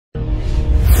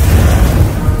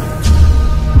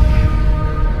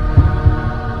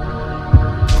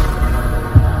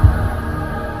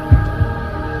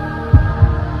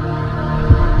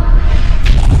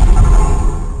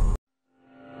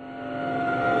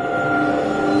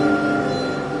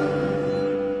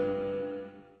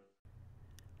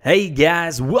Hey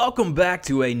guys, welcome back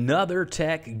to another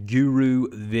Tech Guru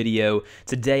video.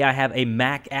 Today I have a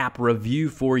Mac app review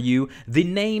for you. The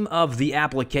name of the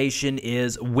application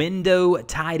is Window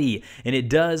Tidy, and it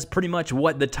does pretty much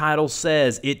what the title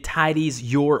says. It tidies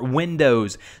your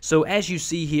windows. So as you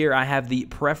see here, I have the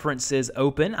preferences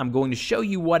open. I'm going to show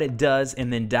you what it does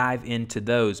and then dive into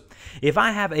those. If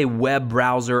I have a web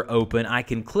browser open, I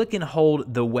can click and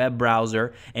hold the web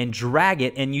browser and drag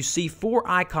it, and you see four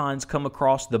icons come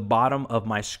across the bottom of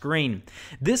my screen.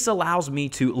 This allows me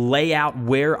to lay out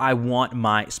where I want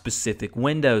my specific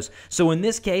windows. So in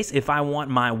this case, if I want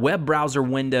my web browser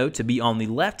window to be on the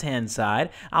left-hand side,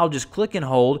 I'll just click and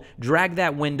hold, drag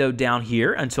that window down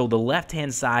here until the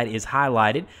left-hand side is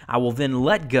highlighted. I will then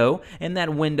let go, and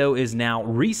that window is now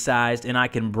resized, and I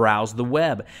can browse the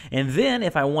web. And then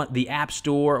if I want the App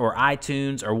Store or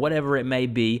iTunes or whatever it may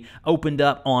be opened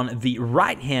up on the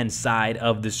right-hand side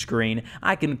of the screen,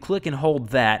 I can click and hold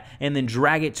that and then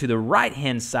drag it to the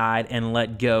right-hand side and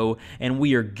let go, and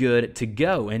we are good to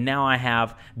go. And now I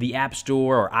have the App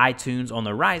Store or iTunes on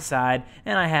the right side,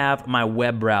 and I have my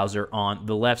web browser on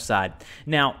the left side.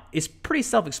 Now, it's pretty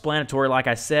self-explanatory, like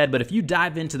I said, but if you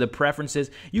dive into the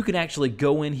preferences, you can actually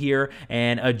go in here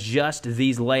and adjust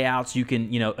these layouts. You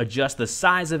can, adjust the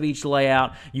size of each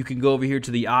layout. You can go over here to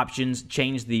the options,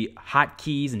 change the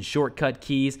hotkeys and shortcut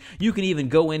keys. You can even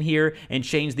go in here and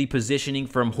change the positioning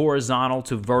from horizontal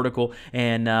to vertical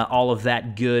and all of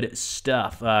that good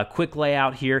stuff. Quick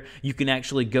layout here. You can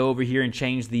actually go over here and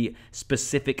change the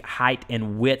specific height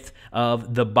and width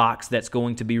of the box that's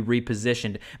going to be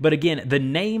repositioned. But again, the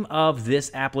name of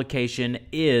this application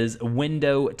is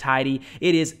Window Tidy.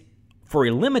 It is for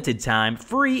a limited time,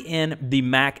 free in the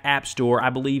Mac App Store. I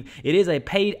believe it is a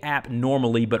paid app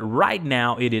normally, but right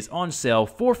now it is on sale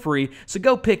for free. So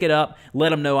go pick it up. Let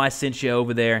them know I sent you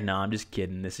over there. No, I'm just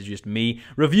kidding. This is just me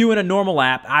reviewing a normal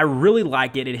app. I really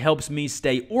like it. It helps me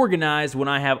stay organized when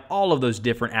I have all of those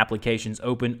different applications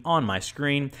open on my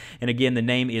screen. And again, the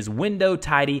name is Window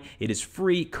Tidy. It is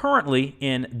free currently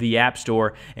in the App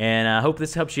Store. And I hope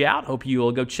this helps you out. Hope you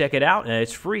will go check it out.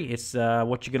 It's free. It's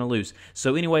what you're going to lose.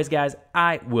 So anyways, guys,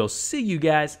 I will see you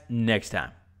guys next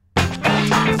time.